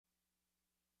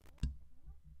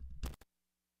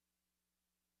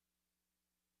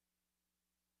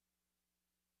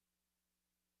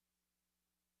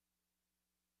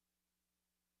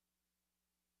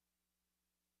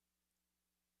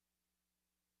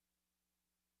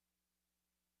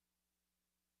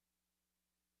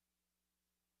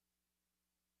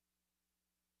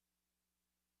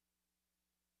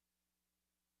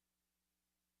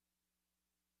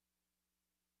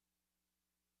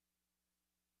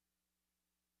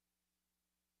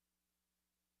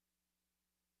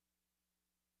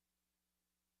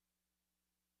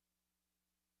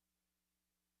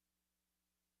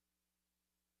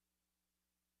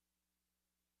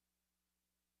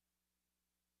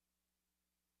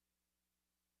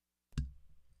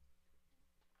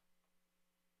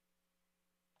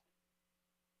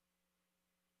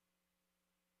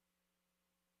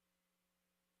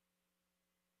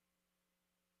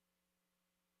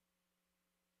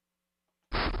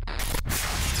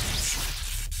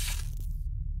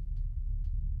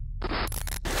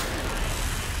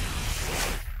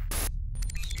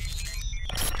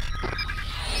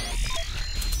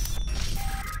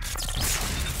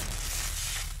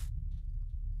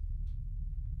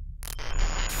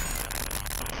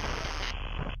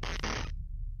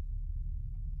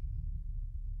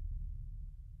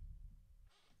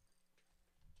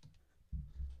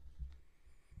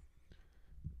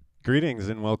Greetings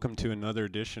and welcome to another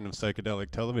edition of Psychedelic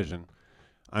Television.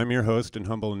 I'm your host and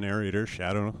humble narrator,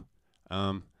 Shado.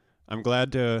 I'm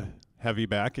glad to have you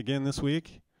back again this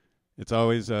week. It's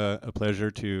always a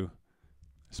pleasure to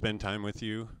spend time with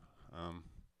you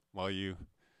while you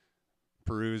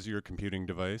peruse your computing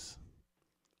device.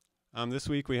 This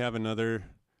week we have another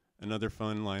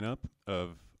fun lineup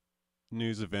of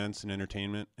news, events, and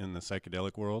entertainment in the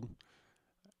psychedelic world.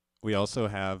 We also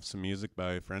have some music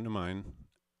by a friend of mine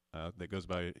that goes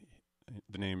by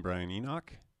the name Brian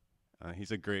Enoch.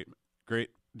 He's a great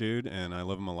dude, and I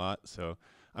love him a lot. So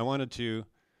I wanted to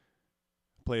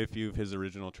play a few of his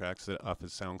original tracks off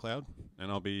his SoundCloud,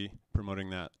 and I'll be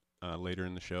promoting that later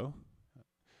in the show.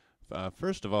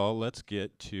 First of all, let's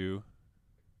get to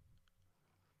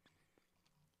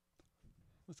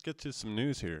some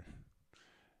news here.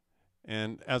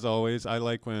 And as always, I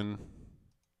like when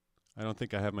I don't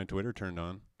think I have my Twitter turned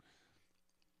on.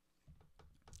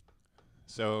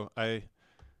 So I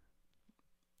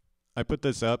put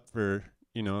this up for,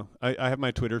 I have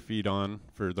my Twitter feed on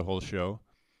for the whole show.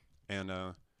 And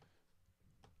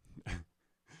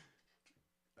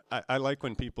I like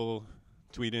when people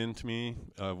tweet in to me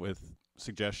with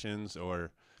suggestions,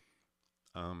 or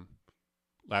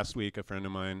last week a friend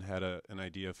of mine had an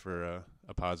idea for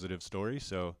a positive story.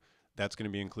 So that's going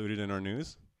to be included in our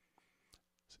news.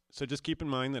 So just keep in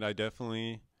mind that I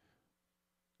definitely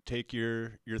take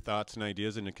your thoughts and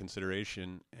ideas into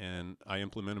consideration, and I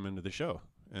implement them into the show.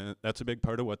 And that's a big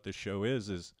part of what this show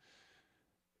is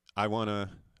I want to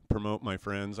promote my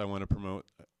friends. I want to promote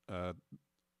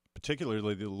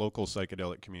particularly the local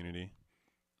psychedelic community.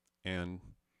 And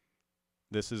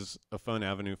this is a fun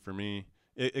avenue for me.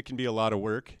 It can be a lot of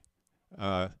work.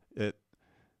 I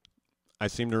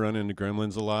seem to run into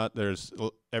gremlins a lot.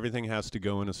 Everything has to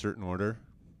go in a certain order.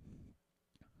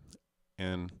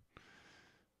 And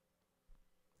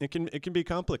it can be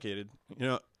complicated.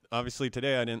 Obviously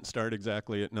today I didn't start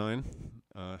exactly at 9.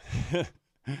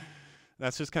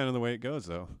 That's just kind of the way it goes,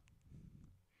 though.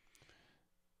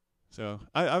 So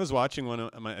I was watching one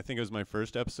of I think it was my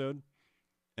first episode,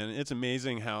 and it's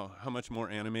amazing how much more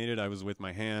animated I was with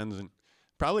my hands, and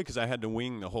probably because I had to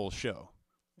wing the whole show.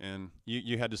 And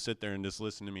you had to sit there and just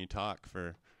listen to me talk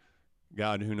for,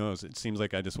 God, who knows? It seems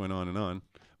like I just went on and on.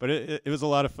 But it was a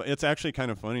lot of fun. It's actually kind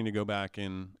of funny to go back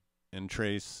and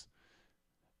trace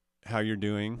how you're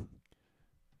doing.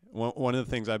 One of the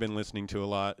things I've been listening to a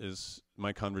lot is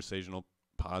my conversational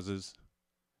pauses.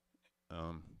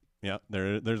 Yeah,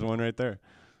 there's one right there.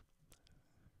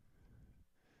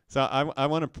 So I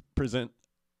want to present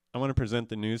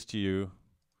the news to you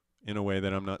in a way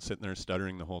that I'm not sitting there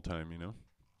stuttering the whole time,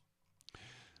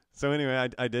 So anyway,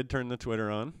 I did turn the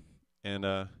Twitter on, and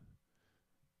I'm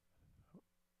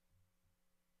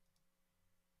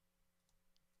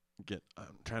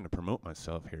trying to promote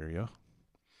myself here, yo.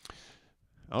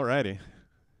 Alrighty.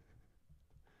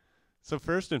 So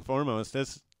first and foremost,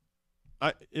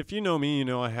 if you know me, you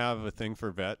know I have a thing for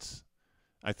vets.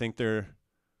 I think they're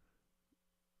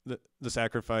the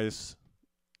sacrifice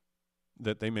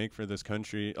that they make for this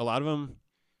country. A lot of them,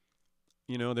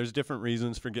 there's different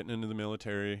reasons for getting into the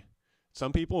military.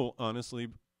 Some people honestly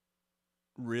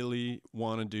really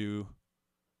want to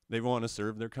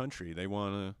serve their country. They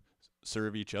want to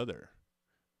serve each other.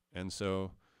 And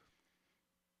so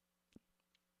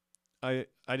I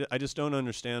just don't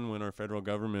understand when our federal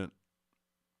government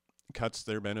cuts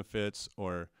their benefits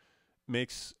or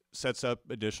sets up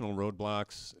additional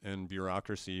roadblocks and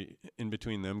bureaucracy in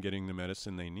between them getting the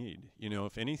medicine they need.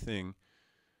 If anything,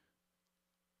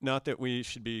 not that we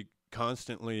should be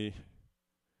constantly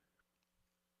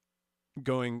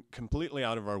going completely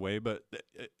out of our way, but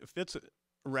if it's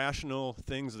rational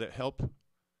things that help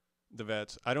the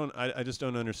vets, I just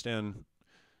don't understand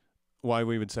why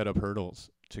we would set up hurdles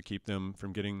to keep them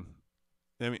from getting.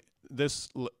 I mean,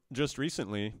 just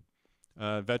recently,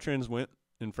 veterans went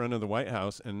in front of the White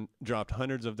House and dropped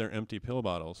hundreds of their empty pill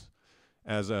bottles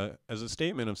as a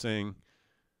statement of saying,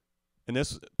 and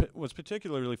this was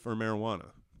particularly for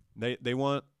marijuana. They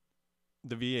want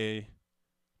the VA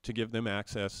to give them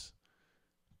access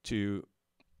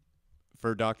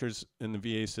for doctors in the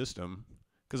VA system,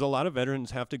 because a lot of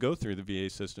veterans have to go through the VA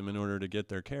system in order to get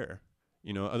their care.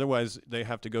 Otherwise they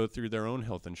have to go through their own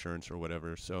health insurance or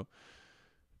whatever. So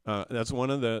that's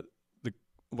one of the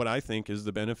what I think is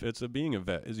the benefits of being a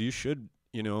vet, is you should,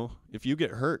 if you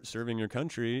get hurt serving your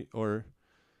country, or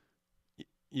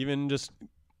even just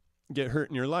get hurt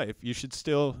in your life,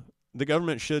 the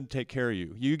government should take care of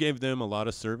you. You gave them a lot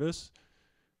of service.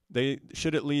 They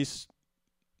should at least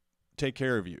take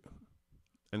care of you.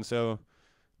 And so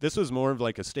this was more of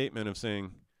like a statement of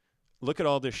saying, look at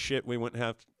all this shit we wouldn't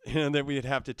that we'd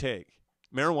have to take.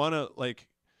 Marijuana, like,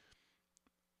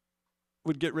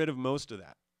 would get rid of most of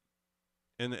that.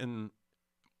 And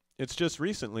it's just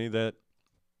recently that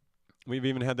we've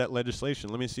even had that legislation.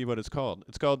 Let me see what it's called.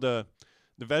 It's called the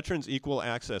Veterans Equal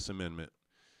Access Amendment.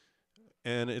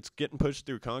 And it's getting pushed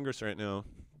through Congress right now.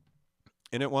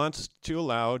 And it wants to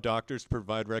allow doctors to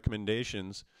provide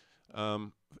recommendations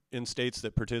in states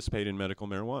that participate in medical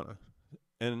marijuana.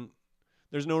 And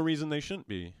there's no reason they shouldn't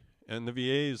be. And the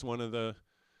VA is one of the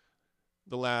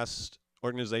last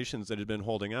organizations that had been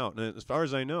holding out. And as far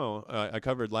as I know, I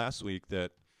covered last week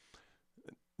that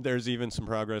there's even some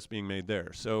progress being made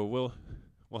there. So we'll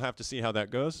have to see how that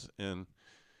goes.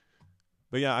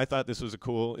 But yeah, I thought this was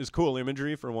it's cool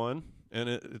imagery for one, and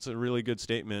it's a really good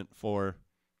statement for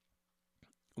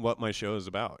what my show is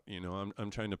about. You know,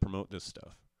 I'm trying to promote this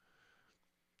stuff.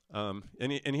 And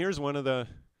here's one of the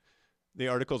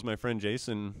articles my friend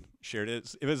Jason shared.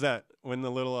 It was that when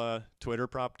the little Twitter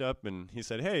propped up, and he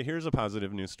said, "Hey, here's a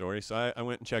positive news story." So I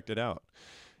went and checked it out.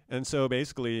 And so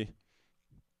basically,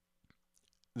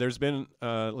 there's been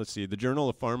let's see, the Journal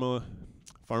of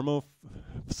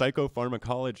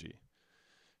Psychopharmacology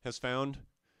has found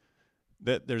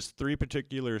that there's 3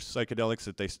 particular psychedelics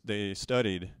that they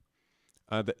studied.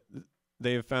 That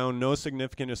they have found no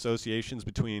significant associations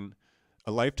between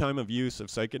a lifetime of use of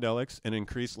psychedelics and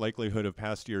increased likelihood of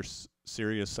past year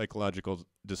serious psychological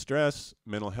distress,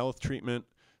 mental health treatment,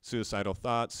 suicidal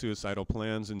thoughts, suicidal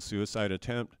plans and suicide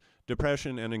attempt,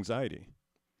 depression, and anxiety.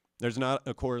 There's not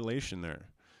a correlation there.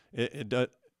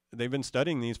 They've been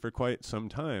studying these for quite some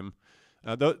time.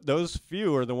 Those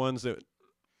few are the ones that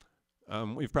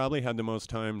we've probably had the most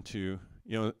time to,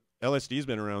 LSD's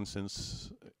been around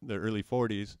since the early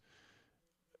 40s.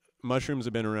 Mushrooms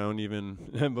have been around even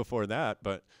before that,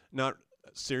 but not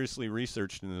seriously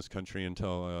researched in this country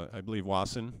until, I believe,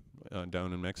 Wasson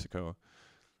down in Mexico.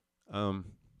 And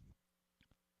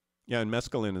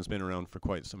mescaline has been around for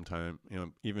quite some time,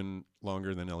 even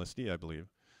longer than LSD, I believe.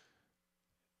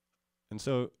 And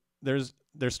so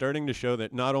they're starting to show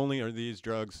that not only are these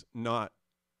drugs not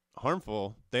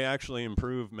harmful, they actually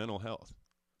improve mental health.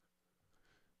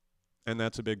 And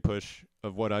that's a big push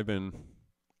of what I've been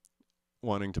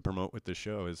wanting to promote with this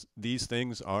show, is these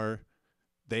things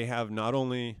they have not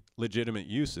only legitimate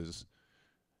uses,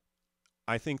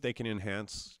 I think they can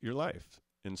enhance your life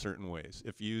in certain ways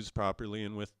if used properly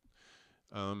and with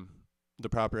the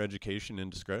proper education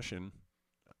and discretion.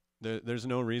 There's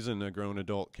no reason a grown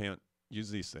adult can't use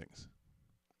these things.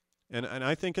 And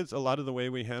I think it's a lot of the way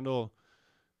we handle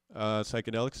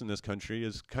psychedelics in this country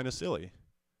is kind of silly.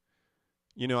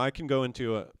 I can go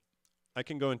into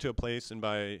a place and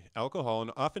buy alcohol,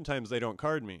 and oftentimes they don't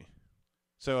card me.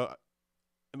 So,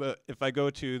 but if I go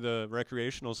to the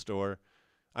recreational store,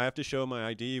 I have to show my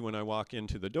ID when I walk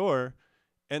into the door,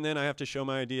 and then I have to show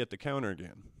my ID at the counter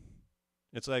again.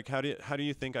 It's like, how do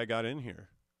you think I got in here?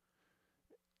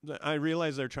 I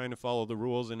realize they're trying to follow the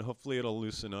rules, and hopefully it'll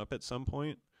loosen up at some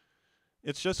point.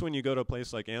 It's just when you go to a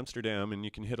place like Amsterdam and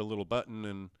you can hit a little button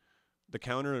and the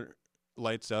counter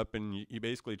lights up and you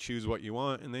basically choose what you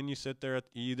want, and then you sit there.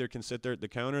 You either can sit there at the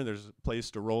counter, there's a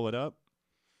place to roll it up.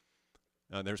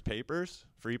 There's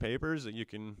free papers that you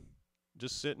can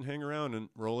just sit and hang around and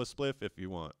roll a spliff if you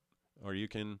want. Or you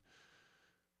can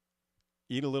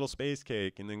eat a little space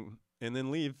cake and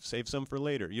then leave, save some for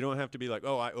later. You don't have to be like,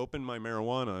 oh, I opened my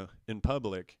marijuana in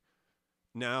public,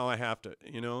 now I have to,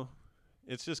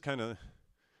 It's just kind of,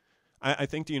 I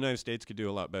think the United States could do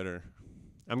a lot better.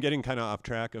 I'm getting kind of off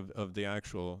track of the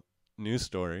actual news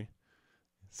story.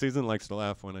 Susan likes to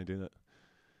laugh when I do that.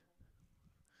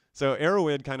 So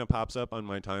Arrowhead kind of pops up on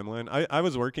my timeline. I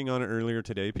was working on it earlier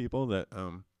today, people, that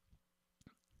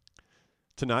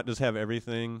to not just have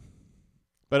everything.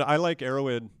 But I like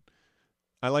Arrowhead.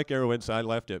 So I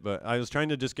left it. But I was trying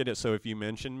to just get it so if you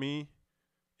mentioned me,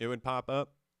 it would pop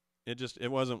up. It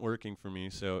wasn't working for me.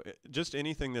 So just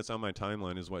anything that's on my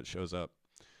timeline is what shows up.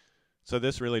 So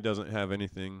this really doesn't have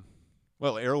anything.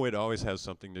 Well, Arrowhead always has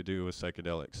something to do with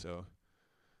psychedelics. So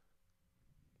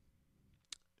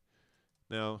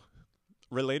now,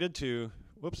 related to,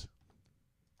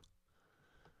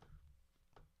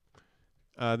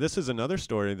 this is another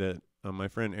story that my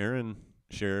friend Aaron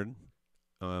shared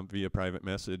via private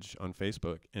message on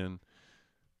Facebook, and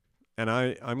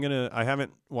I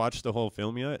haven't watched the whole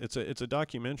film yet. It's a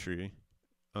documentary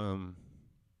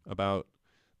about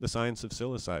the science of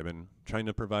psilocybin, trying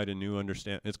to provide a new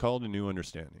understanding. It's called A New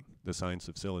Understanding, the Science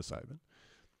of Psilocybin.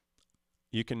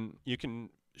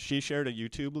 She shared a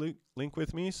YouTube link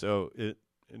with me, so it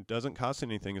doesn't cost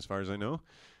anything as far as I know.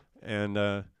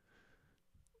 And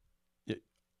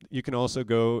you can also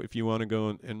go, if you want to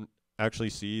go, and actually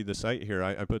see the site here,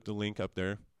 I put the link up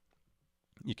there.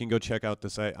 You can go check out the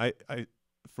site.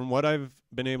 From what I've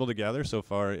been able to gather so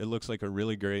far, it looks like a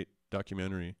really great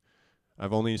documentary.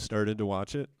 I've only started to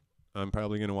watch it. I'm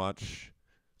probably going to watch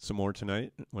some more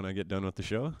tonight when I get done with the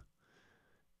show.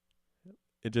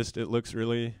 It looks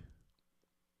really,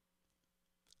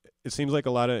 it seems like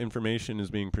a lot of information is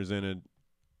being presented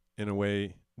in a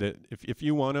way that if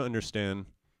you want to understand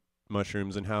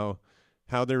mushrooms and how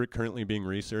they're currently being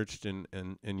researched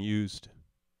and used,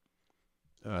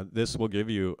 this will give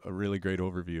you a really great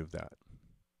overview of that.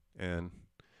 And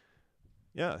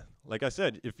yeah, like I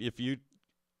said, if you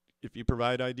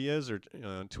provide ideas or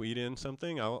tweet in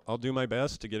something, I'll do my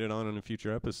best to get it on a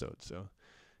future episode. So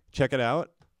check it out.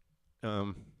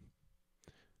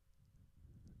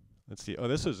 Let's see. Oh,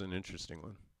 this is an interesting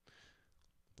one.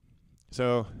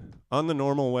 So on the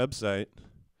normal website,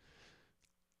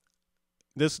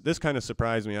 this kind of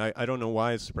surprised me. I don't know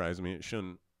why it surprised me. It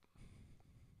shouldn't.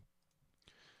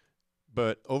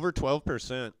 But over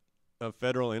 12% of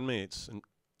federal inmates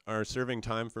are serving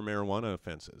time for marijuana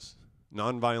offenses,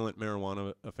 nonviolent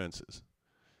marijuana offenses.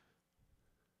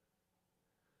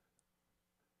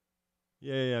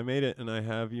 Yay, I made it, and I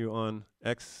have you on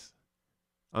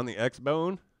the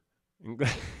X-Bone.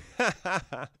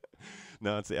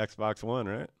 No, it's the Xbox One,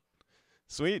 right?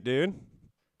 Sweet, dude.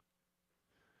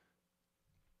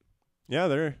 Yeah,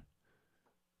 they're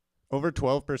over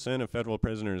 12% of federal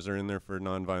prisoners are in there for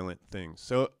nonviolent things.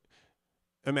 So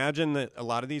imagine that a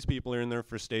lot of these people are in there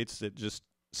for states that just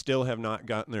still have not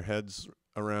gotten their heads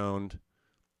around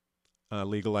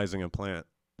legalizing a plant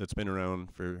that's been around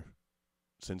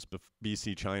since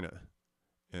BC China.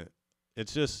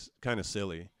 It's just kind of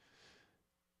silly.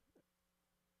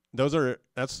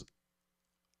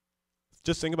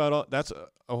 Just think about that's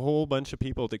a whole bunch of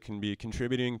people that can be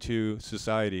contributing to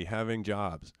society, having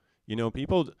jobs. You know,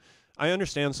 I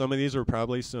understand some of these are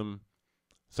probably some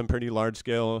pretty large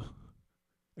scale,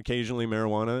 occasionally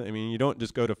marijuana. I mean, you don't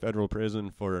just go to federal prison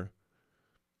for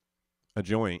a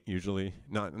joint usually,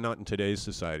 not in today's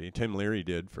society. Tim Leary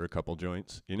did for a couple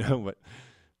joints, you know, but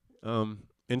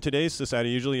in today's society,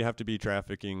 usually you have to be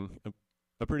trafficking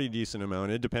a pretty decent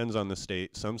amount. It depends on the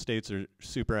state. Some states are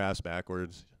super ass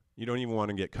backwards. You don't even want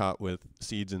to get caught with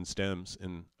seeds and stems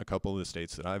in a couple of the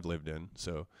states that I've lived in.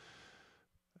 So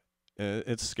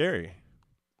it's scary.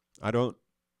 I don't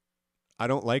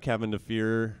like having to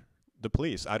fear the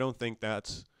police. I don't think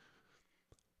that's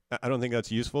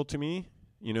useful to me,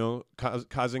 you know,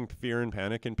 causing fear and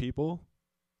panic in people.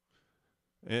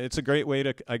 It's a great way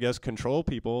to, I guess, control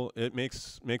people. It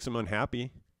makes them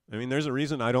unhappy. I mean, there's a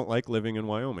reason I don't like living in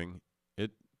Wyoming.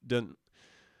 It didn't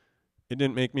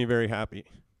make me very happy.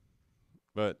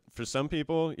 But for some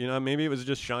people, you know, maybe it was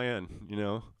just Cheyenne, you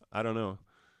know, I don't know.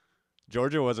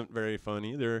 Georgia wasn't very fun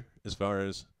either, as far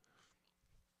as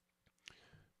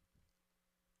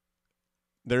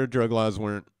their drug laws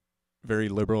weren't very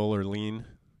liberal or lenient,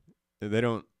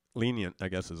 I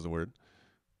guess is the word.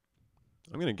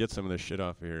 I'm going to get some of this shit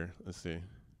off of here. Let's see.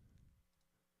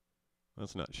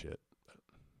 That's not shit.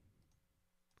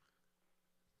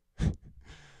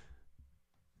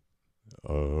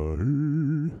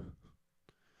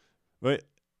 But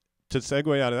to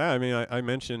segue out of that, I mean, I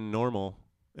mentioned normal,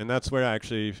 and that's where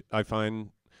I find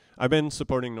I've been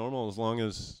supporting normal as long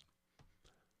as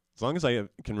I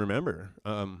can remember.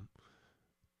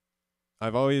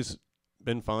 I've always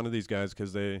been fond of these guys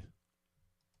because they're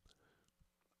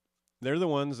the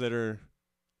ones that are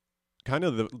kind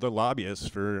of the lobbyists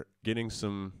for getting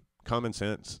some common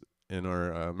sense in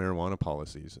our marijuana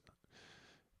policies.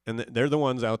 And they're the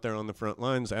ones out there on the front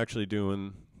lines actually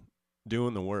doing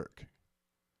the work.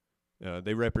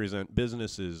 They represent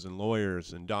businesses and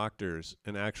lawyers and doctors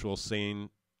and actual sane,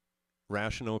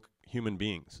 rational human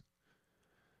beings.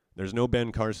 There's no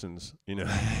Ben Carsons, you know.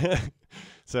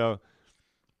 So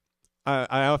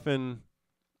I often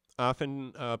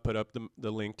put up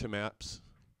the link to maps.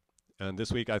 And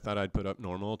this week I thought I'd put up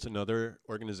Normal. It's another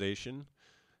organization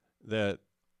that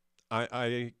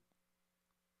I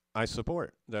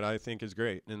support, that I think is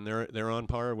great, and they're on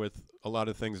par with a lot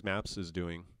of things MAPS is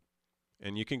doing.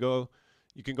 And you can go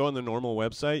on the Normal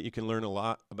website. You can learn a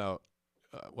lot about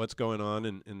what's going on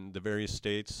in the various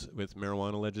states with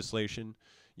marijuana legislation.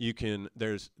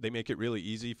 They make it really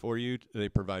easy for you. They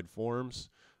provide forms,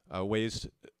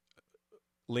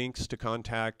 links to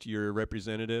contact your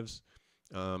representatives.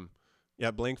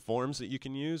 Blank forms that you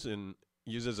can use and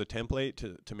use as a template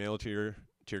to mail to your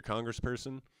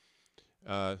congressperson.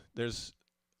 There's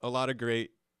a lot of great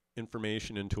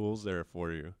information and tools there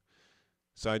for you.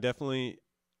 So I definitely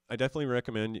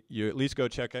recommend you at least go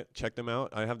check them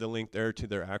out. I have the link there to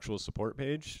their actual support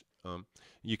page.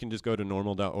 You can just go to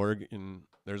normal.org, and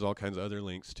there's all kinds of other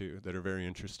links too that are very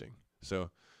interesting. So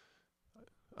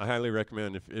I highly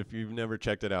recommend if you've never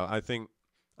checked it out. I think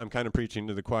I'm kind of preaching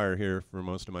to the choir here for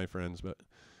most of my friends, but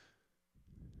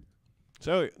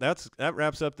so that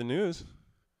wraps up the news.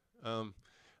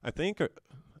 I think I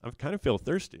kind of feel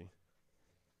thirsty.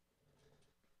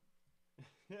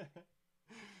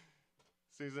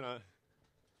 Susan,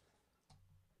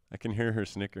 I can hear her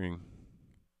snickering.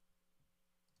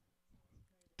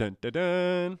 Dun dun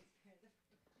dun.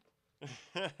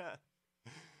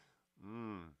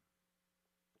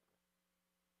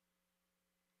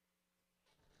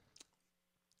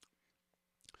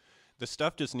 The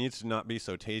stuff just needs to not be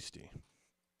so tasty.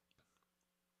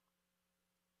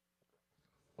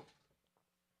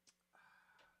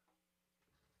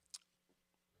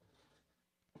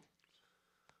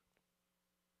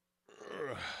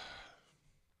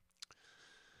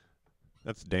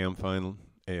 That's damn fine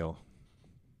ale.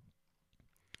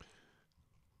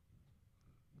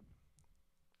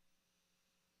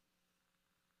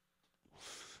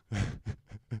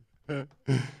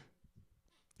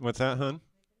 What's that, hun?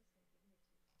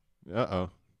 Uh-oh.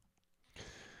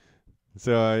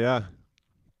 So,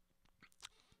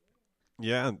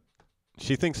 yeah,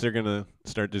 she thinks they're going to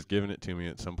start just giving it to me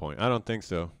at some point. I don't think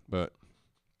so, but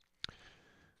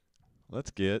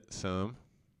let's get some.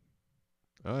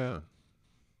 Oh, yeah.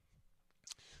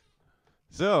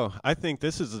 So, I think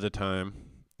this is the time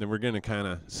that we're going to kind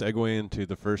of segue into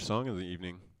the first song of the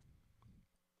evening.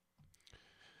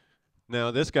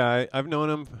 Now, this guy, I've known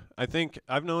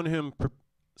him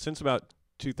since about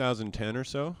 2010 or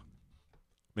so,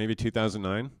 maybe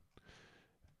 2009.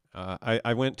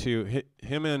 I went to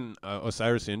him and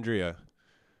Osiris Indria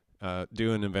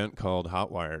do an event called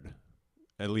Hotwired.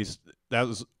 At least that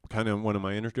was kind of one of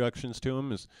my introductions to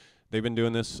him. Is they've been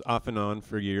doing this off and on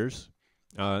for years.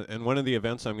 And one of the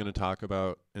events I'm going to talk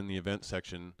about in the event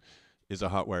section is a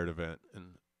Hotwired event.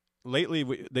 And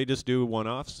lately they just do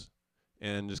one-offs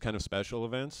and just kind of special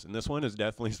events. And this one is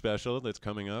definitely special that's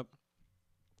coming up.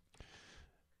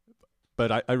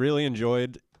 But I really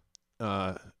enjoyed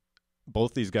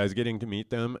both these guys, getting to meet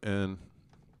them. And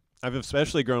I've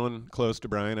especially grown close to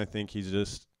Brian. I think he's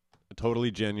just a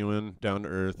totally genuine,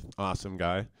 down-to-earth, awesome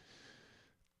guy.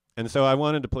 And so I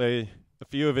wanted to play a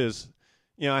few of his,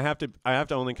 I have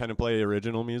to only kind of play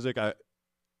original music.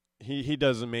 He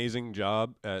does an amazing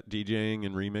job at DJing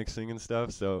and remixing and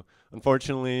stuff. So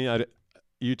unfortunately,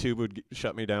 YouTube would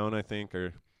shut me down, I think,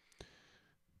 or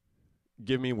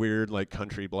give me weird like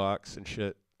country blocks and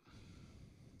shit.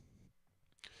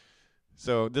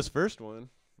 So this first one,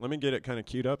 let me get it kind of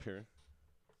queued up here.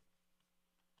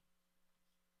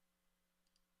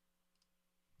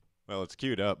 Well, it's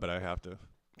queued up, but I have to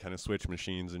kind of switch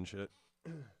machines and shit.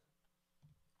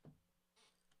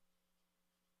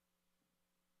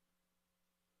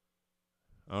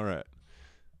 All right.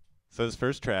 So this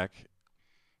first track,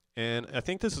 and I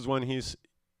think this is one he's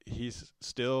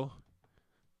still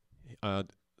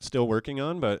working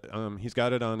on, but he's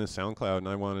got it on his SoundCloud, and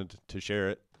I wanted to share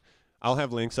it. I'll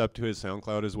have links up to his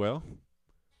SoundCloud as well.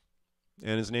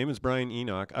 And his name is Brian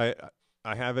Enoch. I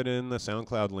have it in the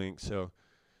SoundCloud link, so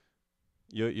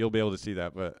you'll be able to see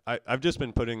that. But I've just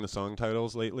been putting the song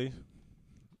titles lately,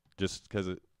 just because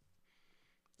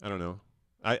I don't know.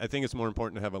 I think it's more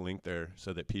important to have a link there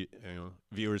so that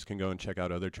viewers can go and check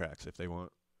out other tracks if they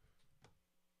want.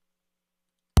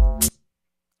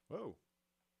 Whoa.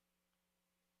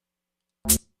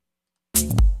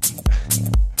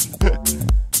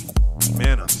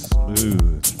 Man, I'm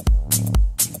smooth.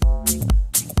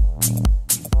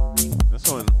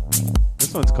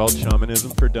 This one's called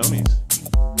Shamanism for Dummies.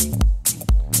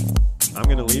 I'm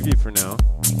gonna leave you for now,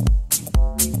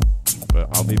 but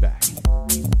I'll be back.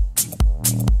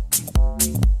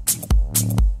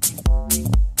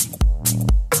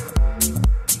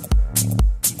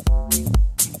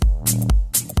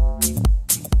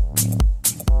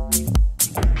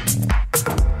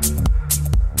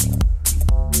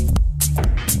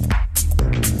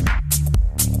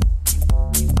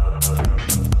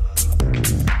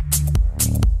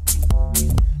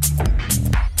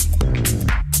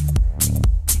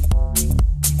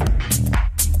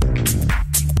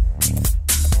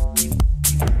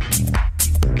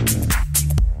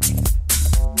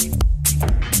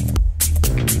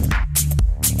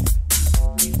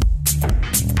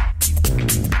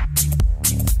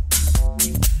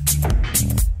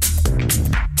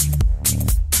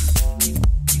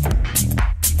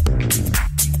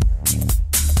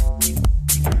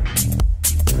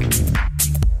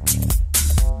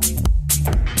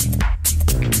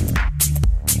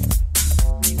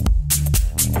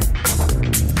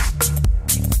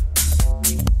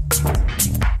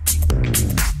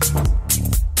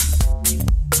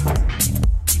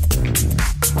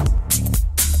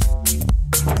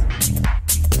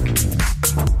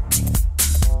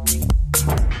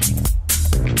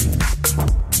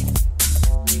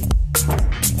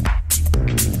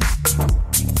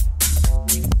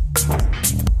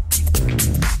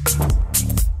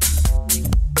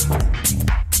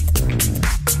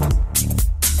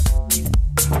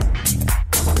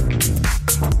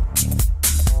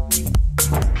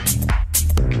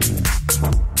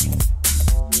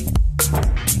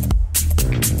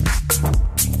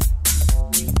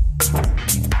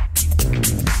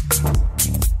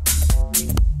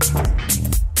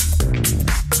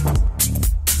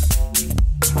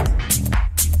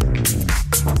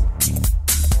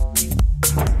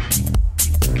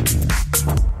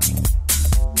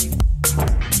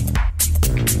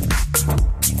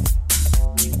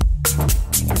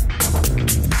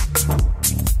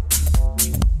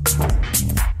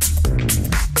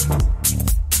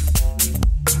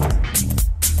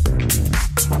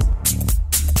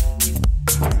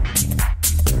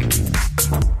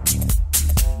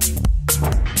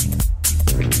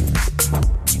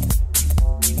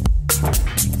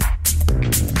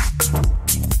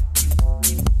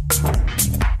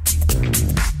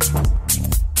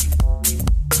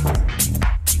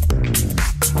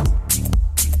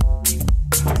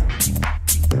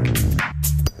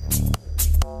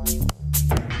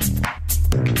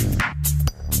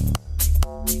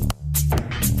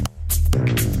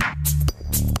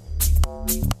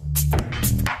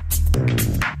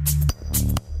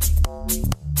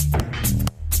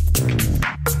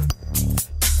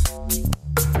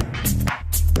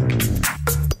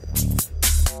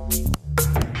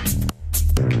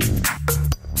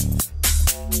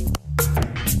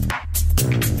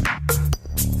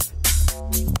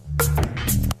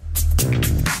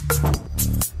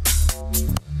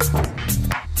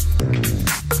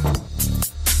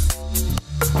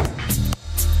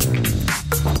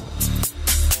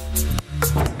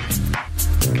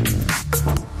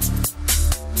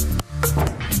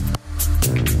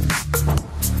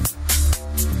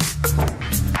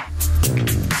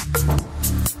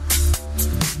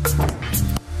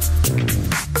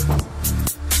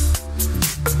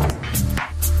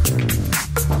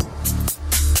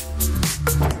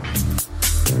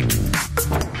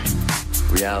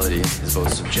 reality is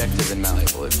both subjective and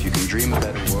malleable. If you can dream a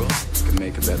better world, you can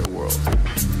make a better world.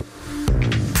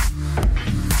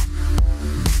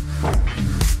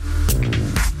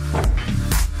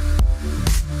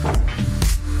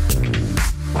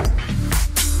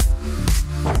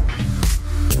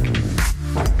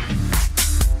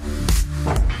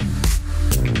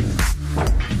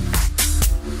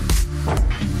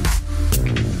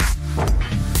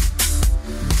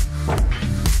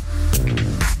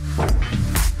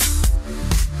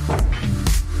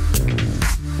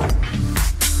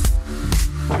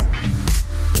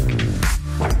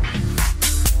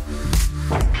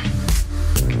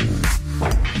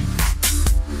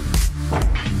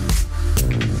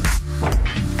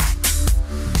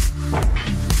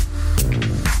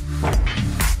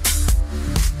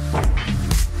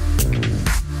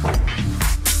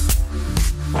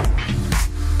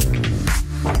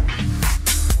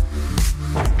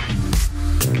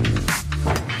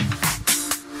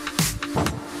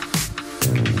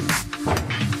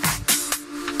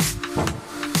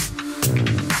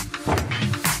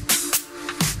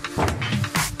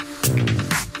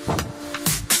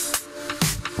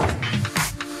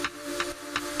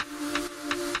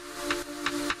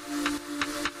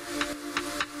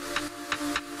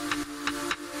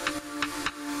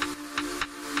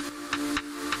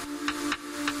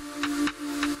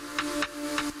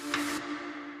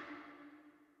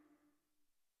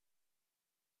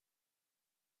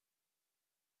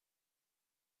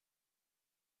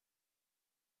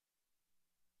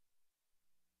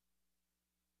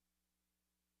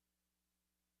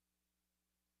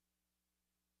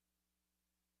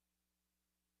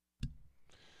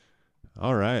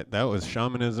 All right, that was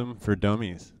Shamanism for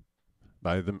Dummies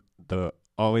by the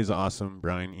always awesome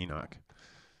Brian Enoch.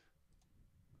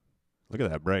 Look at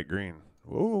that bright green.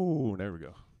 Whoa, there we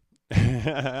go.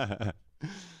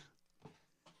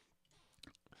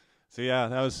 So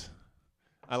yeah,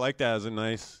 I like that as a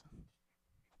nice,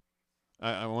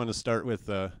 I want to start with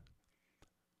a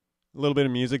little bit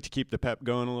of music to keep the pep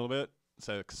going a little bit.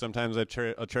 So sometimes I'll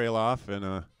trail off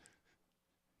and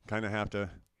kind of have to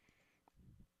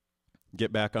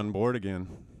get back on board again.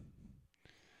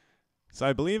 So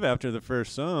I believe after the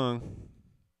first song,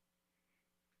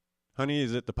 Honey,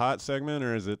 is it the pot segment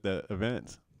or is it the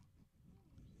event?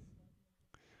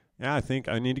 Yeah, I think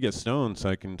I need to get stoned so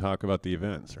I can talk about the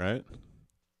events, right?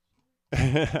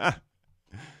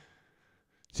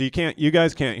 So you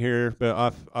guys can't hear, but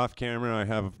off camera I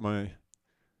have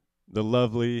the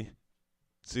lovely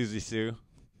Susie Sue,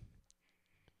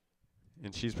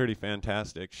 and she's pretty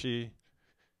fantastic. She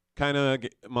kind of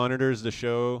monitors the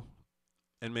show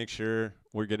and makes sure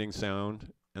we're getting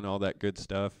sound and all that good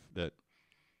stuff, that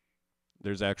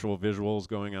there's actual visuals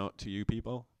going out to you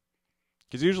people.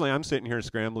 Because usually I'm sitting here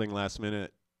scrambling last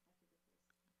minute.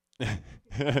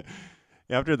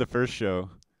 After the first show,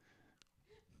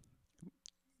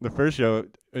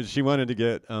 she wanted to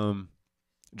get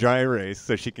dry erase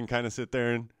so she can kind of sit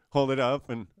there and hold it up,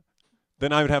 and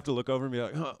then I would have to look over and be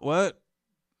like, huh, what?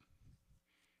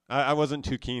 I wasn't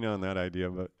too keen on that idea,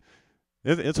 but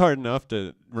it's hard enough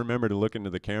to remember to look into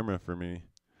the camera for me.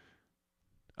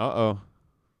 Uh-oh.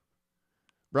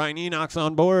 Brian Enoch's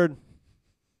on board.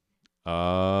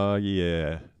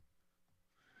 Yeah.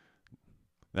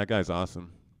 That guy's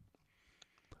awesome.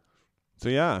 So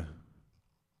yeah.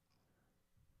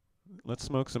 Let's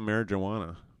smoke some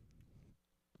marijuana.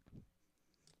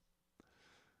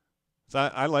 So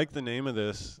I like the name of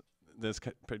this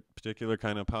particular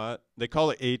kind of pot. They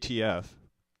call it ATF,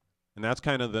 and that's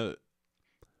kind of the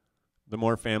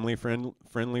more family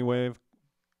friendly way of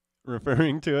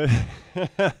referring to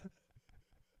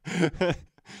it.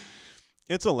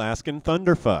 It's Alaskan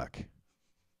Thunderfuck,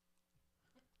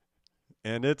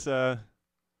 and it's a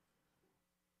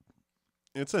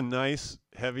nice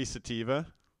heavy sativa.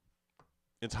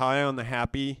 It's high on the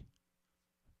happy,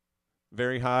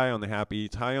 very high on the happy.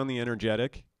 It's high on the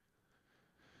energetic.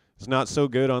 It's not so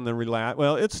good on the relax.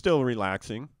 Well, it's still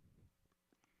relaxing.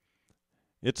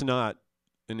 It's not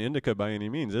an indica by any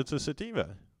means. It's a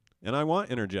sativa, and I want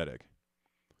energetic.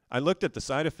 I looked at the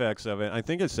side effects of it. I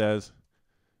think it says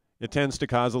it tends to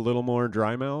cause a little more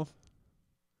dry mouth.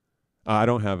 I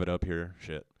don't have it up here.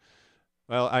 Shit.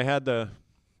 Well, I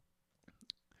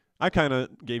kind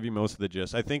of gave you most of the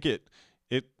gist. I think it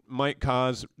might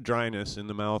cause dryness in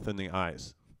the mouth and the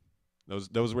eyes.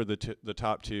 Those were the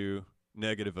top two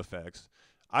negative effects.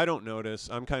 I don't notice.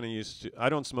 I'm kind of used to. I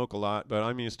don't smoke a lot, but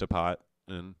I'm used to pot,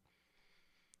 and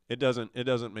it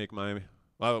doesn't make my.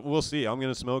 Well, we'll see. I'm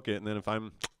gonna smoke it, and then if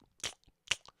I'm,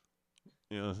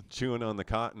 chewing on the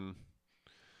cotton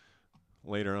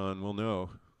later on, we'll know.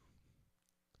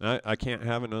 I can't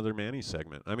have another Manny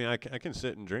segment. I mean, I can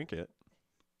sit and drink it.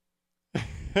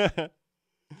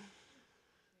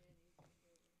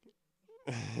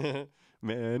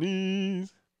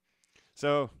 Manny's.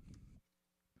 So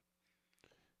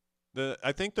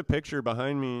I think the picture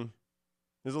behind me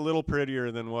is a little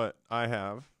prettier than what I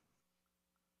have.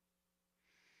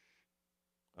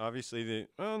 Obviously,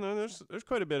 no, there's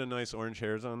quite a bit of nice orange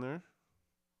hairs on there.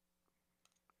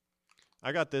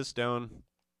 I got this down.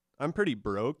 I'm pretty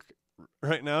broke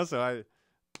right now, so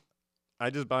I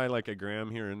just buy like a gram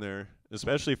here and there,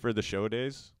 especially for the show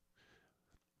days.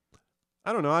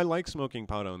 I don't know. I like smoking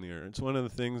pot on the air. It's one of the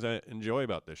things I enjoy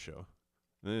about this show.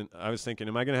 And then I was thinking,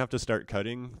 am I going to have to start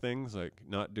cutting things, like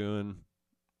not doing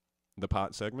the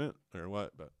pot segment or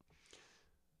what? But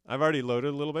I've already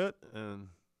loaded a little bit, and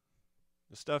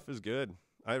the stuff is good.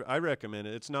 I recommend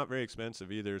it. It's not very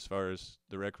expensive either as far as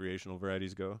the recreational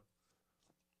varieties go.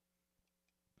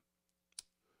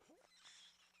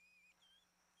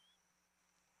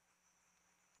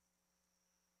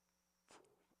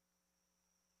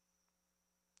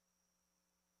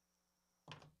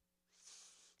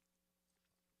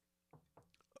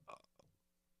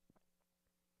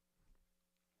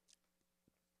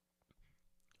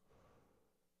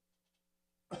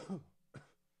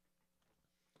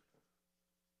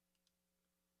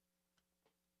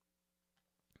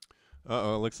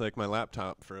 Uh-oh, looks like my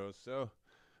laptop froze. So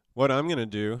what I'm going to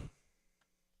do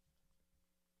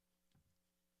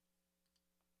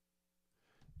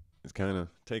is kind of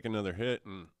take another hit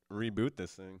and reboot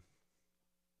this thing.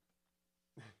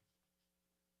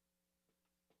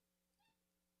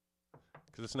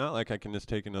 Because it's not like I can just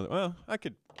take another... Well, I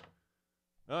could...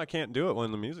 Well, I can't do it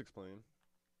when the music's playing.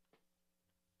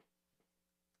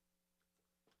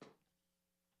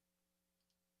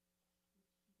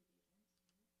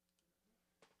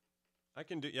 I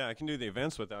can do the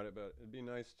events without it, but it'd be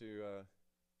nice to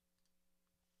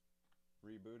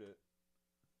reboot it.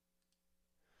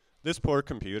 This poor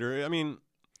computer, I mean,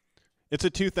 it's a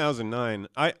 2009.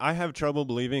 I have trouble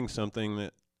believing something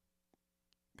that,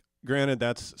 granted,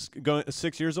 that's going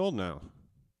 6 years old now.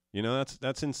 You know,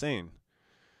 that's insane.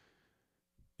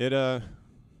 It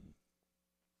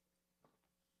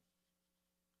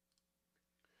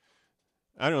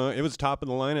I don't know. It was top of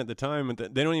the line at the time,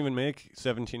 but they don't even make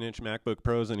 17-inch MacBook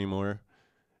Pros anymore.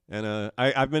 And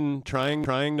I've been trying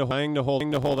to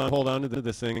hold on to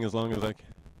this thing as long as I can.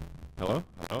 Hello?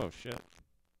 Oh shit!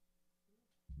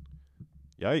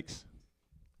 Yikes!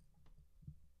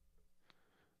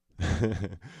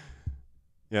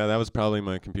 Yeah, that was probably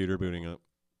my computer booting up.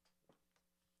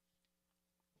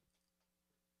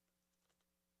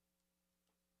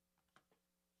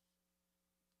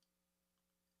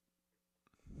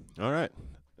 All right.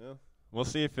 Well, we'll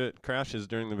see if it crashes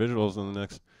during the visuals in the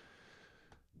next.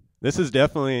 This is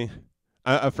definitely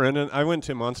a friend. And I went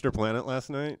to Monster Planet last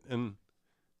night, and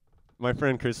my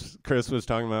friend Chris was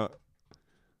talking about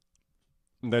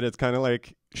that it's kind of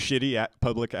like shitty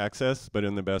public access, but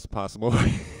in the best possible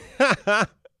way.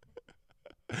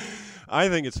 I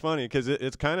think it's funny because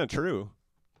it's kind of true.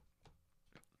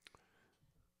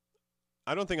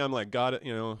 I don't think I'm like got it.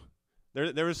 You know,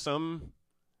 there was some.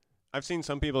 I've seen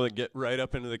some people that get right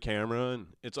up into the camera, and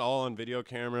it's all on video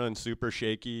camera and super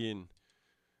shaky and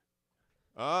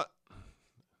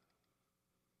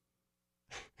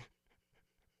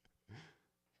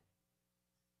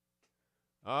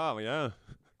oh yeah.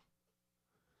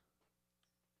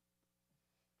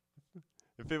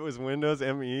 If it was Windows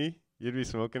ME, you'd be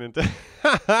smoking into.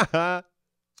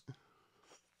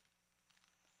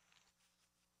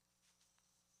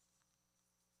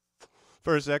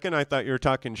 For a second, I thought you were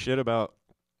talking shit about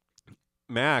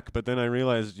Mac, but then I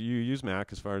realized you use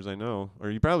Mac as far as I know. Or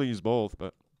you probably use both,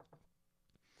 but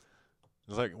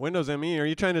it's like, Windows ME, are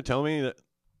you trying to tell me that?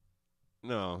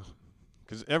 No,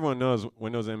 because everyone knows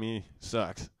Windows ME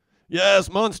sucks. Yes,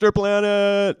 Monster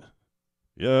Planet!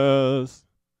 Yes.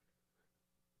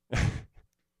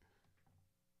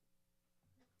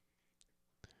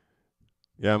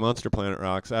 Yeah, Monster Planet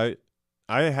rocks. I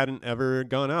hadn't ever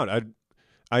gone out.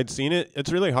 I'd seen it.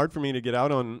 It's really hard for me to get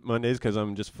out on Mondays because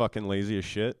I'm just fucking lazy as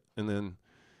shit. And then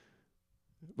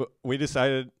but we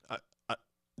decided,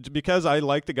 because I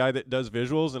like the guy that does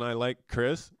visuals and I like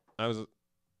Chris, I was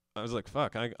like,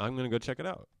 fuck, I'm going to go check it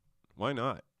out. Why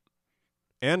not?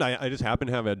 And I just happened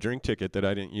to have a drink ticket that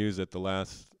I didn't use at the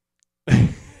last,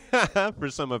 for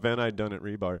some event I'd done at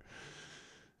Rebar.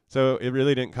 So it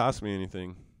really didn't cost me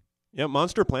anything. Yeah,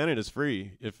 Monster Planet is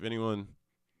free if anyone...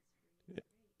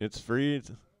 It's free.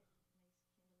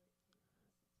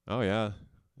 Oh yeah,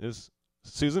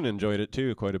 Susan enjoyed it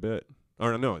too quite a bit.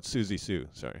 Or no, it's Susie Sue.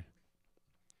 Sorry.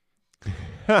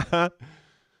 All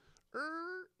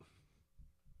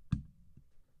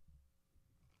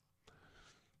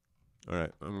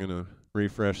right, I'm going to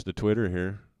refresh the Twitter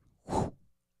here.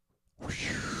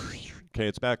 Okay,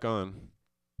 it's back on.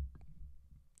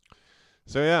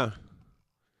 So yeah,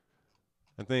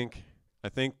 I think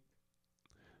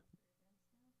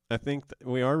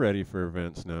we are ready for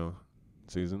events now,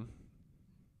 Susan.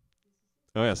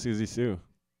 Oh yeah, Susie Sue.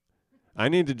 I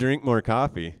need to drink more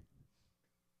coffee.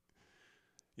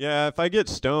 Yeah, if I get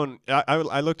stoned,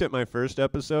 I looked at my first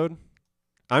episode.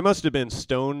 I must have been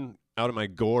stoned out of my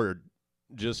gourd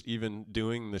just even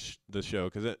doing the show,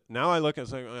 because now I look,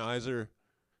 it's like my eyes are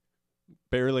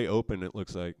barely open, it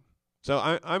looks like. So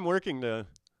I'm working to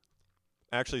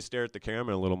actually stare at the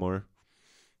camera a little more.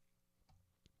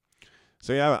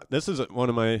 So yeah, this is one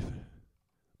of my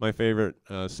favorite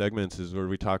segments, is where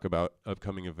we talk about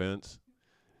upcoming events.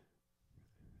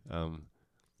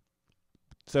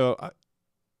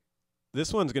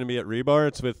 This one's going to be at Rebar.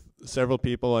 It's with several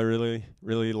people I really,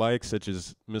 really like, such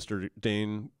as Mr.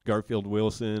 Dane Garfield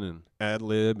Wilson and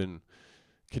Adlib and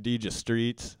Khadija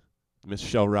Streets, Miss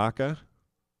Shell Rocca.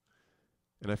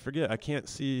 And I forget, I can't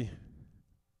see.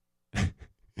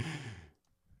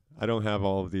 I don't have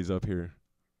all of these up here.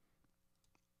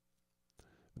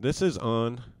 This is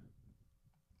on,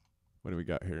 what do we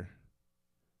got here?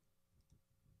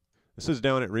 This is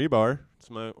down at Rebar. It's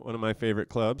one of my favorite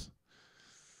clubs.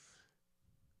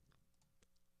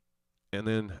 And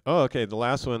then, okay, the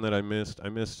last one that I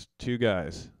missed two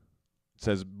guys. It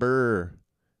says Burr,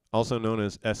 also known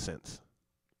as Essence.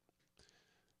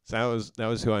 So that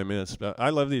was who I missed. But I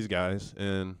love these guys,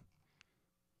 and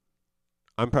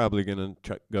I'm probably gonna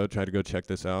try to go check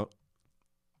this out.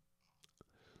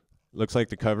 Looks like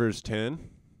the cover is 10,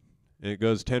 and it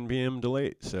goes 10 p.m. to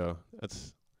late, so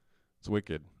it's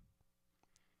wicked.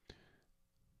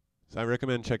 So I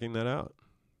recommend checking that out.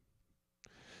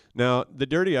 Now, the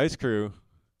Dirty Ice Crew,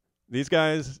 these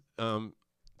guys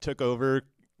took over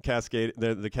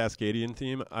the Cascadian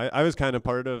theme. I was kind of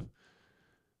part of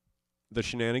the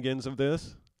shenanigans of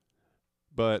this,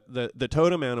 but the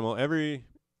totem animal,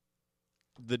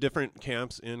 the different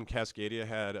camps in Cascadia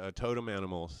had totem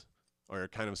animals, or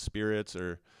kind of spirits,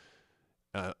 or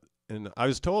and I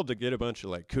was told to get a bunch of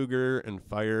like cougar and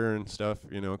fire and stuff,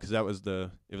 because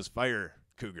it was fire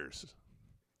cougars,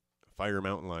 fire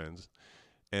mountain lions.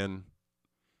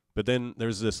 But then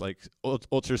there's this like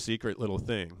ultra secret little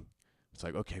thing. It's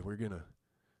like, okay, we're gonna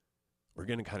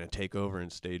kind of take over and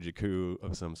stage a coup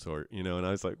of some sort, and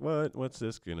I was like, what's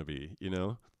this gonna be, It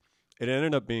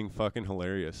ended up being fucking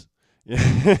hilarious.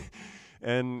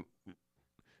 And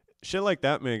shit like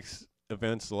that makes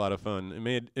events a lot of fun.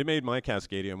 It made my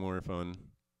Cascadia more fun,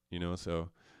 so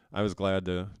I was glad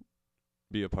to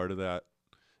be a part of that.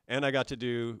 And I got to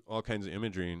do all kinds of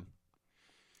imagery.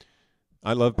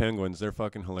 I love penguins. They're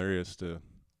fucking hilarious to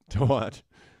watch.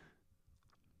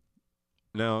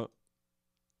 Now,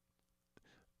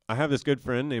 I have this good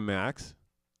friend named Max,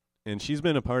 and she's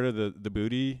been a part of the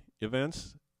booty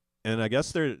events, and I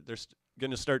guess they're going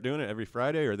to start doing it every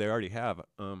Friday, or they already have.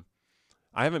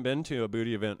 I haven't been to a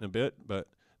booty event in a bit, but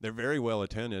they're very well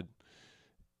attended.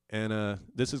 And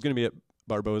this is going to be at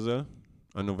Barboza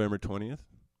on November 20th.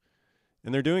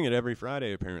 And they're doing it every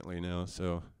Friday apparently now,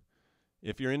 so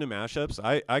if you're into mashups,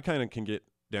 I kind of can get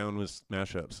down with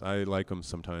mashups. I like them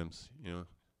sometimes,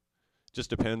 Just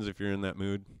depends if you're in that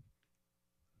mood.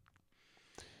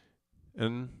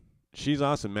 And she's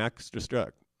awesome, Max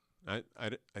Destruct. I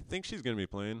think she's going to be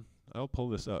playing. I'll pull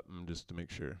this up just to make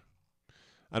sure.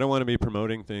 I don't want to be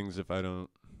promoting things if I don't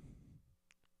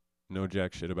know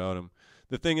jack shit about them.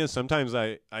 The thing is, sometimes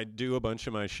I do a bunch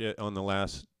of my shit on the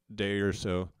last day or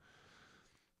so.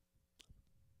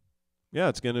 Yeah,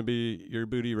 it's going to be your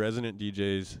booty resident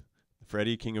DJs,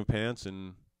 Freddie, King of Pants,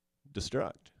 and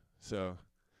Destruct. So,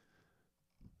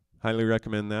 highly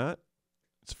recommend that.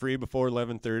 It's free before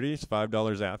 11:30. It's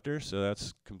 $5 after, so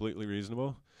that's completely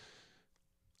reasonable.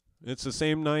 It's the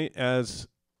same night as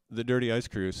the Dirty Ice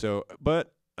Crew,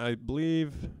 but I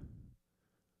believe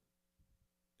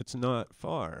it's not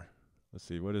far. Let's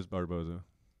see, what is Barboza?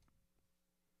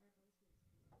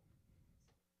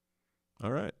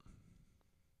 All right.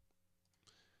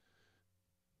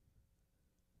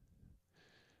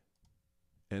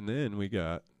 And then we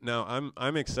got, now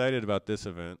I'm excited about this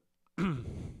event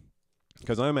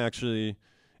because I'm actually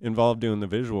involved doing the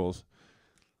visuals.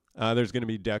 There's going to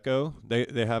be deco.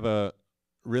 They have a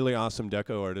really awesome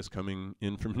deco artist coming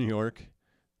in from New York.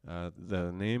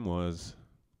 The name was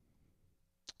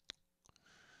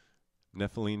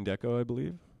Nephiline Deco, I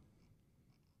believe.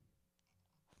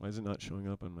 Why is it not showing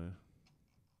up on my?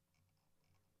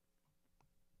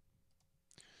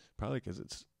 Probably because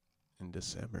it's in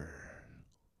December.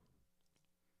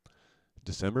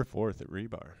 December 4th at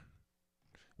Rebar.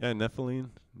 Yeah, Nephilim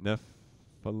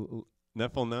 9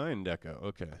 Deco.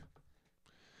 Okay.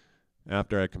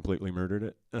 After I completely murdered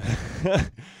it.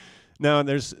 Now,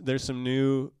 there's some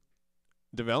new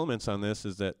developments on this.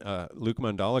 Is that Luke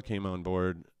Mandala came on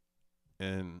board,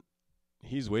 and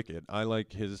he's wicked. I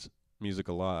like his music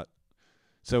a lot.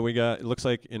 So we got, it looks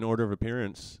like in order of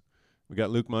appearance, we got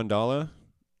Luke Mandala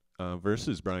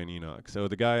versus Brian Enoch. So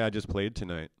the guy I just played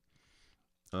tonight.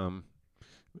 And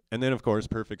then, of course,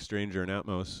 Perfect Stranger and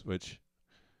Atmos, which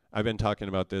I've been talking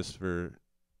about this for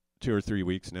 2 or 3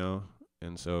 weeks now.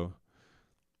 And so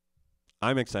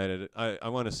I'm excited. I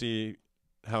want to see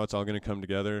how it's all going to come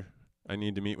together. I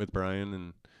need to meet with Brian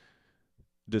and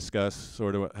discuss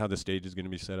sort of how the stage is going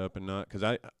to be set up and not.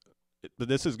 Because but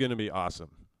this is going to be awesome.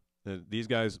 These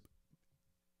guys,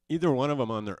 either one of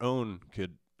them on their own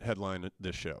could headline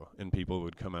this show and people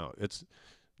would come out.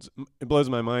 It blows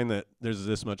my mind that there's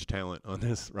this much talent on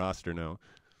this roster now.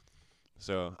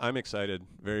 So I'm excited,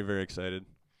 very, very excited.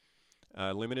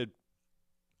 Limited,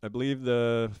 I believe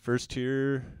the first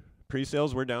tier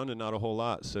pre-sales were down to not a whole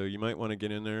lot, so you might want to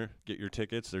get in there, get your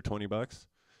tickets. They're $20.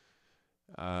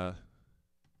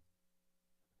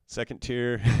 Second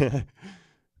tier,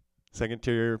 second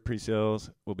tier pre-sales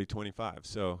will be $25.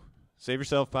 So save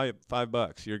yourself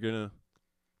 $5.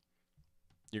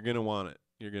 You're gonna want it.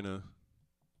 You're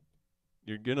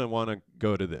gonna want to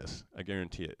go to this. I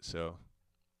guarantee it. So,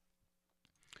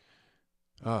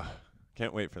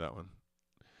 can't wait for that one.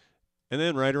 And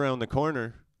then right around the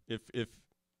corner, if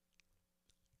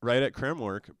right at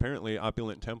Kremwork, apparently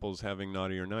Opulent Temple's having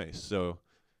Naughty or Nice. So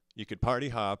you could party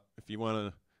hop if you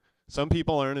want to. Some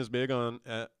people aren't as big on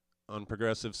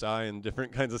progressive Psy and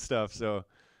different kinds of stuff. So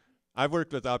I've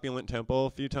worked with Opulent Temple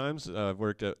a few times. I've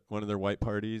worked at one of their white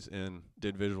parties and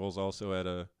did visuals also at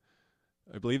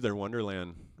I believe their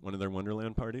Wonderland, one of their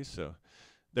Wonderland parties. So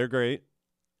they're great.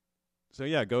 So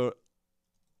yeah, go.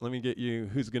 Let me get you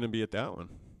who's going to be at that one.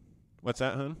 What's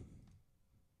that, hun?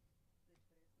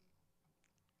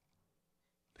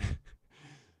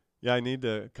 Yeah, I need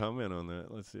to comment on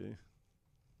that. Let's see.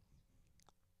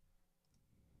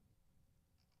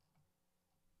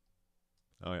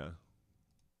 Oh, yeah.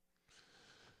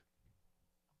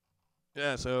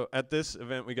 Yeah, so at this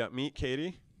event, we got Meet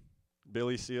Katie,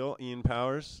 Billy Seal, Ian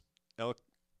Powers,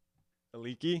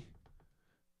 Elikai,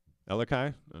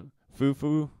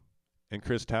 Fufu, and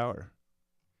Chris Tower.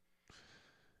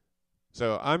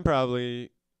 So I'm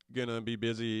probably going to be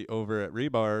busy over at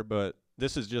Rebar, but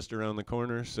this is just around the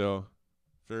corner. So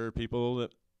for people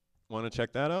that want to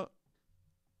check that out,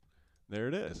 there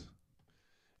it is.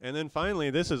 And then finally,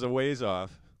 this is a ways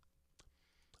off,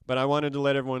 but I wanted to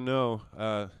let everyone know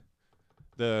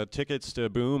the tickets to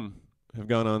Boom have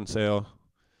gone on sale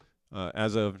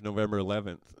as of November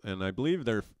 11th, and I believe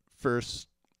their first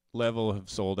level have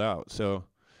sold out. So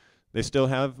they still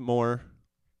have more.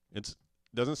 It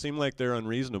doesn't seem like they're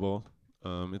unreasonable.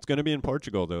 It's going to be in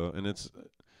Portugal, though, and it's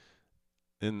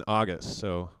in August.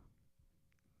 So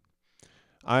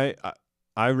I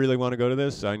really want to go to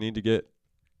this. I need to get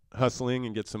hustling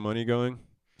and get some money going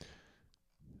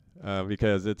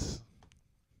because it's,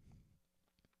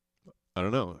 I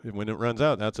don't know, when it runs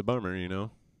out, that's a bummer, you know.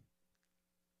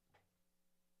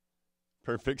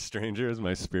 Perfect Stranger is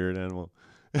my spirit animal.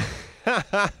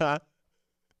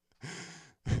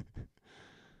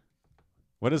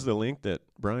 What is the link that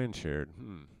Brian shared?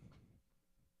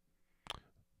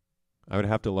 I would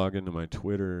have to log into my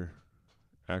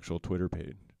actual Twitter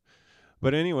page.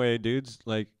 But anyway, dudes,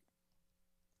 like,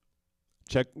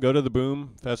 go to the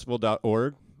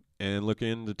boomfestival.org and look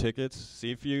into tickets.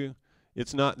 See if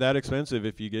it's not that expensive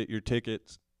if you get your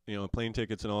tickets, plane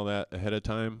tickets and all that ahead of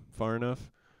time far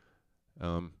enough.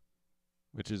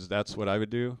 That's what I would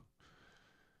do.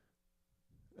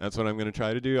 That's what I'm going to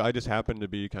try to do. I just happen to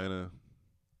be kind of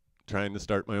trying to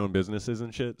start my own businesses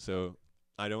and shit, so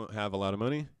I don't have a lot of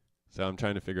money, so I'm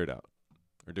trying to figure it out,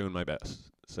 or doing my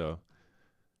best. So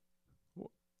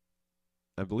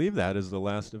I believe that is the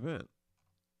last event.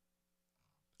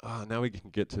 Now we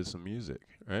can get to some music,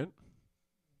 right?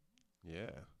 Yeah.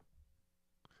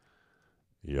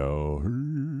 Yo.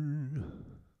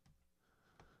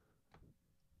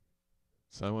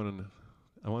 So I want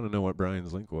to know what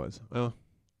Brian's link was. Well,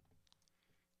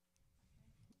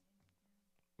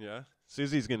 yeah.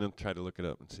 Susie's going to try to look it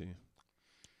up and see.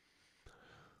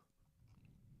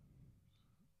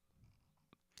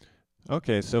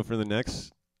 Okay, so for the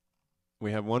next,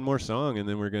 we have one more song, and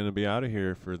then we're going to be out of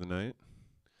here for the night.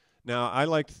 Now,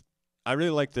 I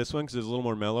really like this one because it's a little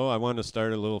more mellow. I wanted to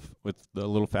start with the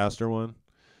little faster one.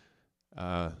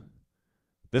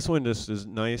 This one just is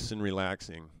nice and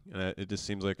relaxing. It just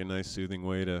seems like a nice, soothing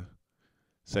way to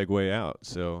segue out.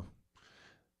 So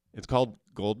it's called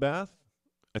Gold Bath.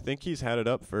 I think he's had it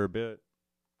up for a bit.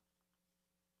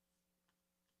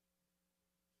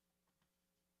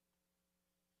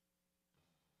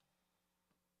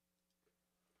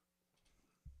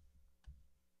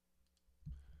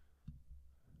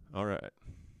 All right.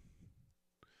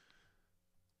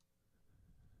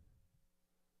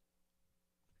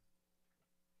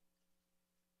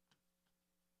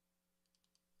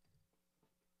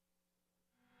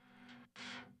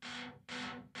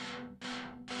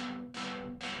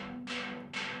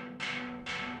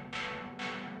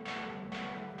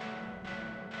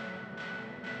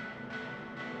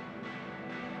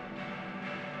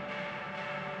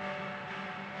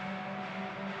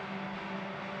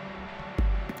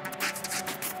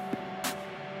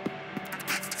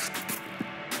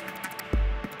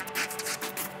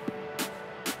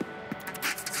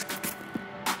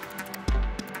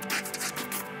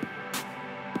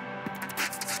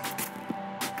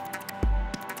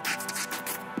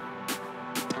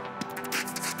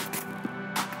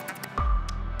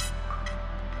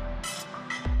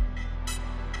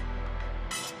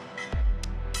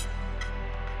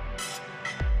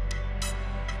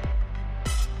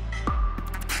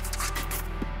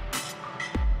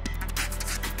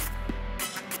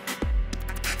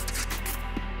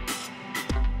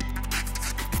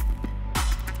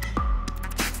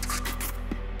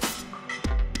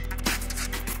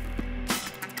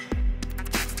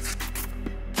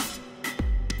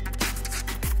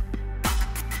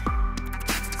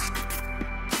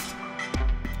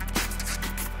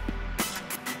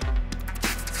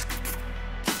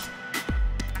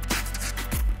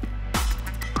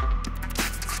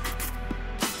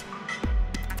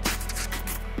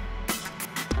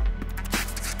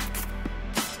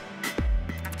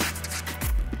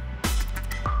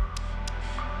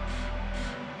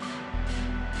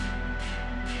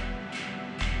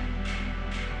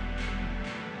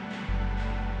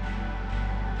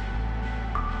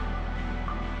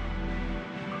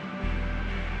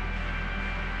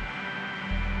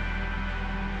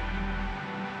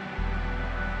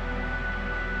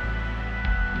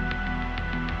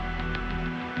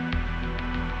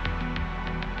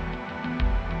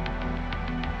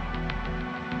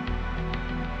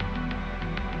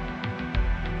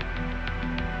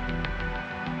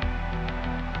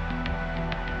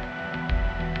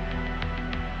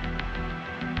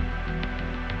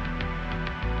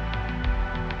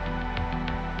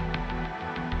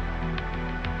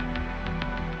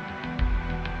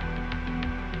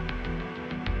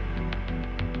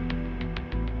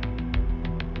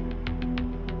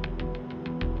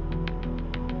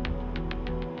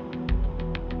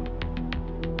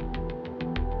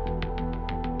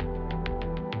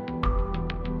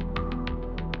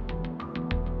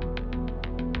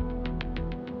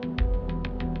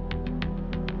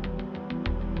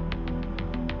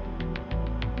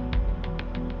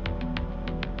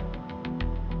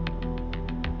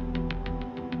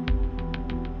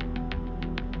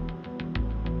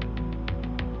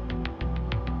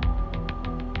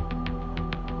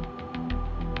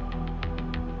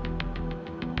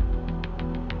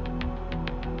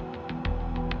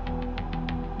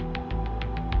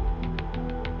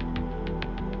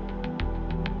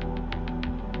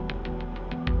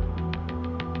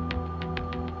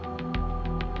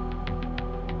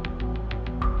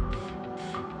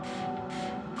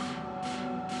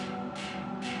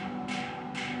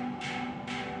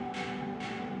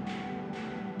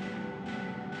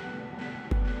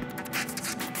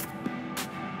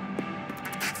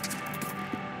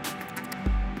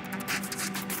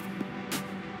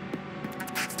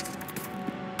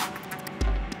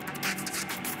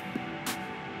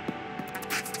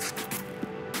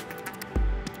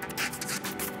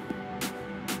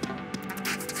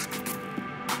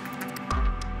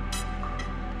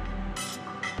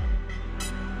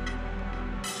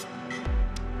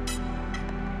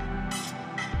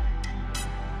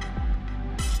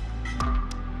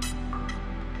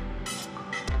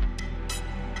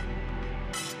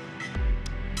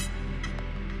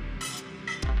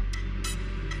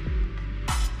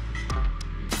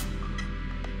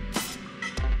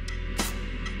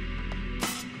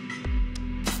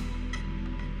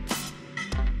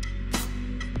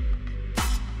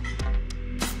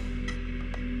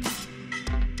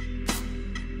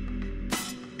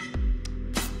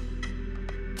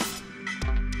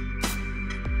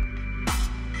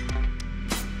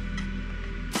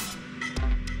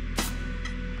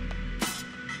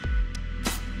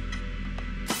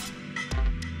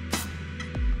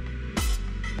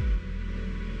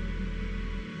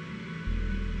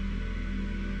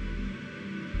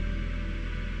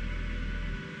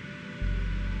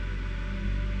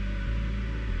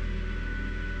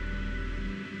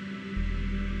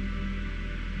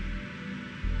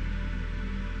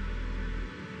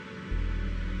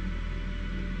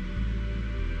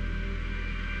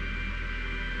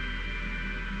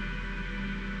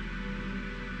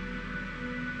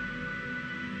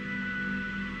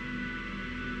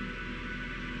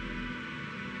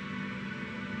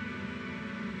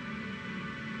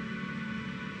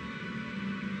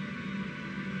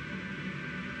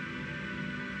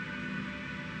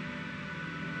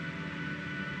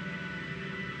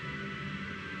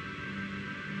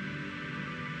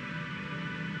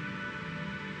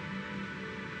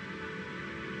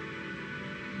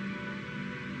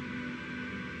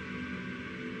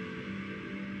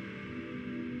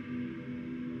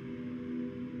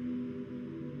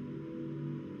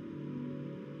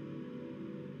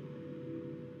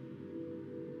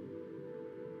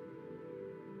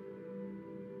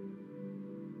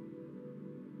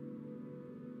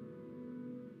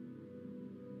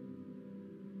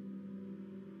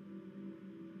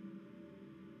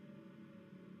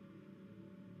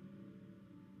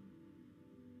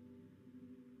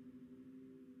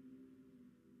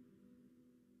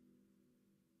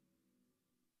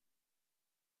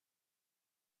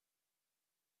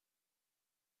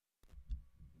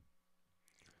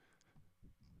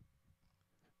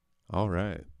 All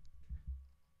right.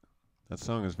 That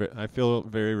song is I feel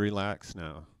very relaxed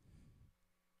now.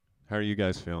 How are you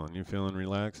guys feeling? You feeling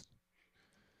relaxed?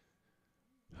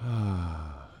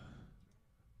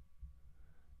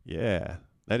 Yeah.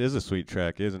 That is a sweet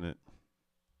track, isn't it?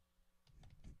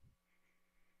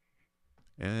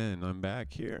 And I'm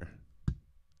back here.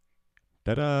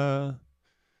 Ta-da!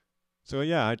 So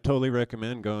yeah, I totally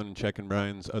recommend going and checking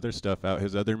Brian's other stuff out,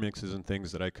 his other mixes and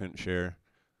things that I couldn't share.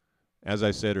 As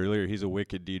I said earlier, he's a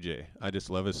wicked DJ. I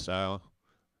just love his style.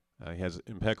 He has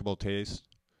impeccable taste,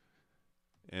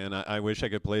 and I wish I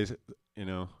could play,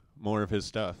 more of his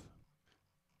stuff.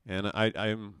 And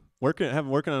I'm working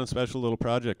on a special little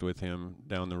project with him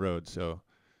down the road. So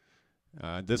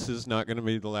this is not going to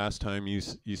be the last time you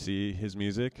see his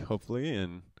music, hopefully,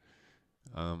 and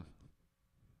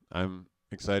I'm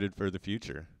excited for the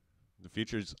future. The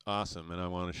future's awesome, and I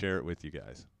want to share it with you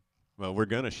guys. Well, we're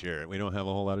going to share it. We don't have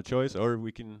a whole lot of choice, or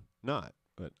we can not.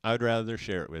 But I'd rather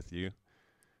share it with you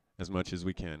as much as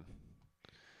we can.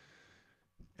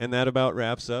 And that about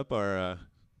wraps up our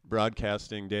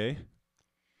broadcasting day.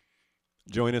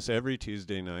 Join us every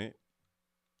Tuesday night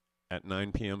at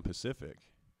 9 p.m. Pacific,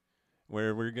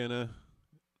 where we're going to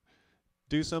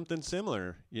do something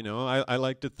similar. I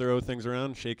like to throw things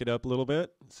around, shake it up a little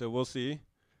bit, so we'll see.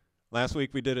 Last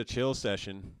week we did a chill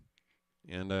session,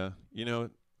 and,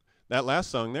 that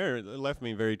last song there, it left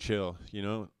me very chill.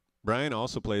 Brian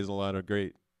also plays a lot of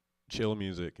great chill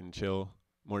music and chill,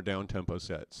 more down-tempo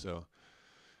sets. So,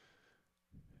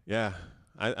 yeah,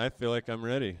 I feel like I'm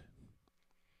ready.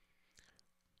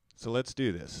 So let's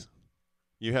do this.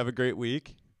 You have a great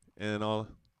week, and I'll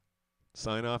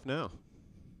sign off now.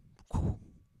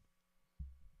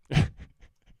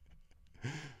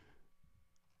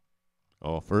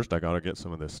 Oh, first I got to get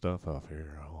some of this stuff off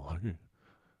here.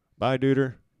 Bye,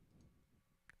 duder.